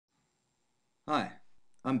Hi,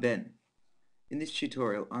 I'm Ben. In this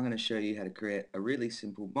tutorial I'm going to show you how to create a really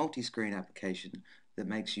simple multi-screen application that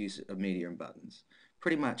makes use of media and buttons.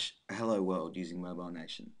 Pretty much a hello world using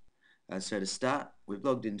MobileNation. So to start, we've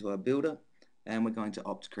logged into our builder and we're going to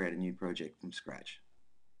opt to create a new project from scratch.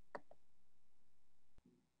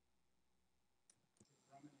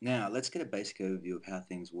 Now let's get a basic overview of how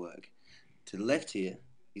things work. To the left here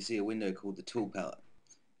you see a window called the Tool Palette.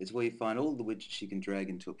 It's where you find all the widgets you can drag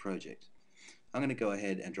into a project. I'm going to go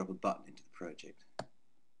ahead and drop a button into the project.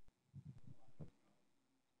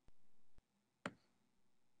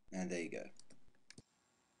 And there you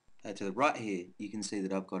go. To the right here you can see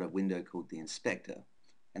that I've got a window called the Inspector,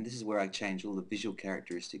 and this is where I change all the visual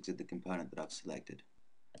characteristics of the component that I've selected.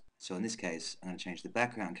 So in this case I'm going to change the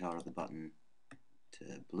background color of the button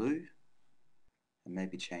to blue and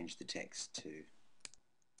maybe change the text to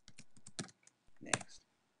next.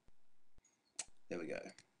 There we go.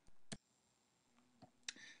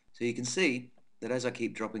 So you can see that as I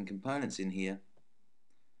keep dropping components in here,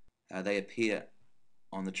 they appear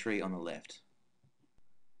on the tree on the left.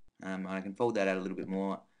 I can fold that out a little bit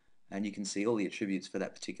more and you can see all the attributes for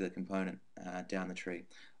that particular component down the tree.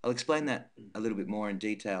 I'll explain that a little bit more in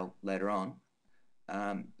detail later on,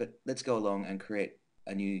 but let's go along and create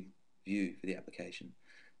a new view for the application.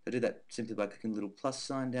 I do that simply by clicking the little plus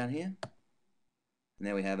sign down here, and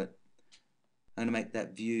there we have it. I'm going to make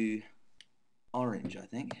that view orange, I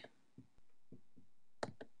think.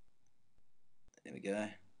 There we go.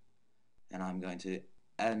 And I'm going to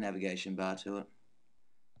add a navigation bar to it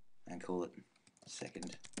and call it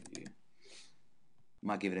second view.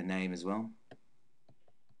 Might give it a name as well,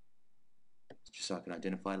 just so I can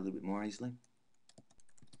identify it a little bit more easily.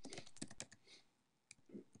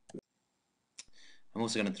 I'm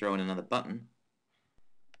also going to throw in another button,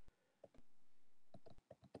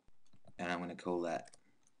 and I'm going to call that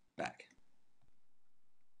back.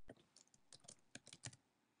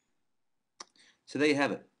 So there you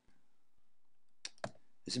have it.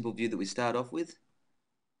 A simple view that we start off with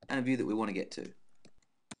and a view that we want to get to.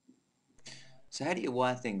 So how do you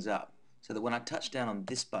wire things up so that when I touch down on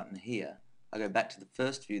this button here, I go back to the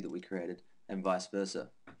first view that we created and vice versa?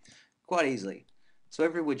 Quite easily. So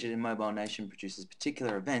every widget in MobileNation produces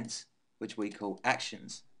particular events which we call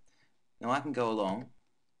actions. Now I can go along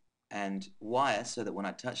and wire so that when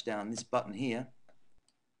I touch down on this button here,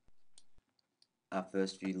 our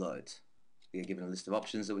first view loads. We are given a list of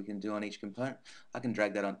options that we can do on each component. I can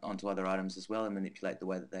drag that onto other items as well and manipulate the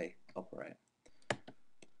way that they operate.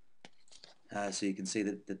 So you can see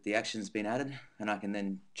that the action's been added, and I can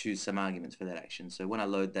then choose some arguments for that action. So when I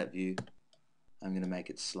load that view, I'm going to make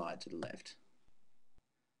it slide to the left.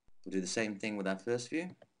 We'll do the same thing with our first view.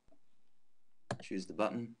 Choose the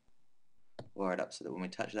button, wire it up so that when we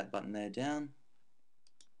touch that button there down,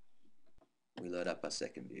 we load up our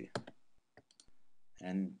second view.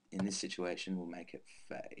 And in this situation we'll make it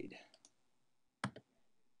fade.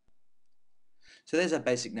 So there's our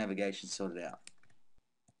basic navigation sorted out.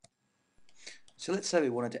 So let's say we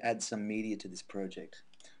wanted to add some media to this project.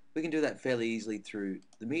 We can do that fairly easily through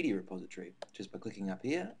the media repository, just by clicking up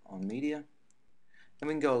here on media, and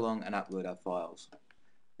we can go along and upload our files.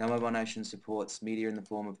 Now MobileNation supports media in the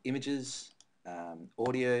form of images,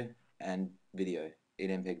 audio and video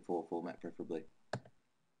in MPEG-4 format preferably.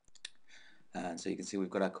 So you can see we've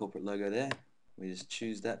got our corporate logo there. We just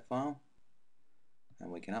choose that file and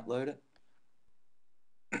we can upload it.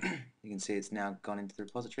 You can see it's now gone into the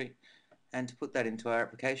repository, and to put that into our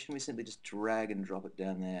application we simply just drag and drop it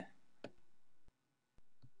down there.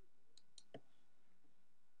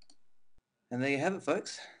 And there you have it,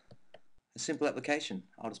 folks. A simple application.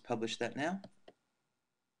 I'll just publish that now.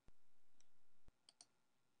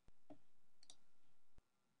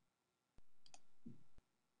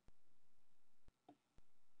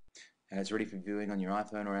 And it's ready for viewing on your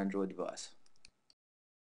iPhone or Android device.